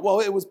took down, well,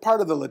 it was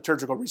part of the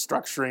liturgical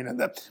restructuring and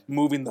the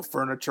moving the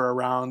furniture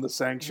around the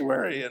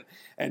sanctuary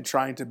and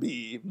trying to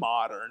be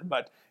modern.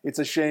 But it's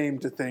a shame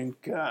to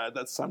think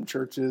that some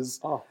churches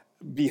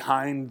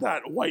behind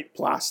that white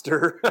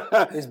plaster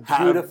have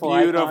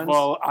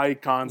beautiful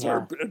icons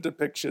or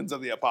depictions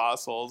of the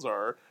apostles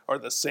or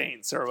the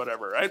saints or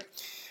whatever, right?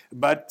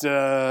 But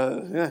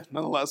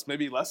nonetheless,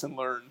 maybe lesson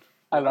learned.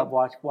 I love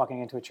walking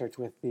into a church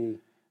with the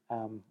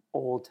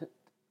old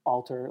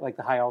altar, like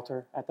the high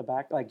altar at the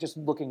back, like just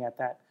looking at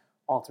that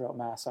all throughout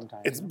Mass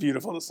sometimes. It's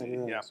beautiful to see,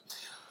 really yeah. is.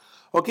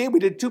 Okay, we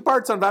did 2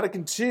 parts on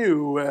Vatican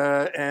II,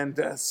 and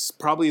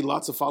probably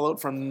lots of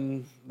fallout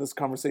from this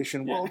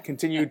conversation will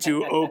continue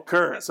to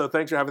occur. So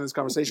thanks for having this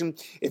conversation.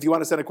 If you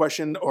want to send a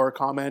question or a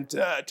comment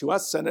to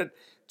us, send it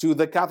to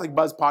the Catholic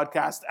Buzz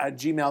Podcast at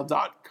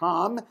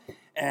gmail.com,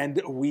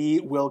 and we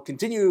will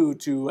continue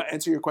to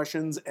answer your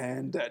questions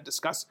and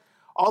discuss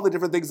all the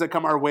different things that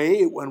come our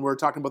way when we're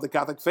talking about the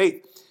Catholic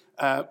faith.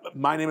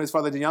 My name is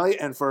Father Daniele,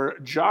 and for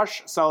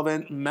Josh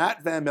Sullivan,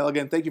 Matt Van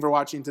Milligan, thank you for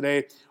watching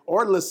today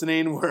or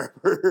listening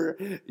wherever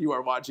you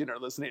are watching or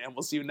listening, and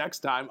we'll see you next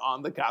time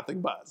on the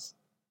Catholic Buzz.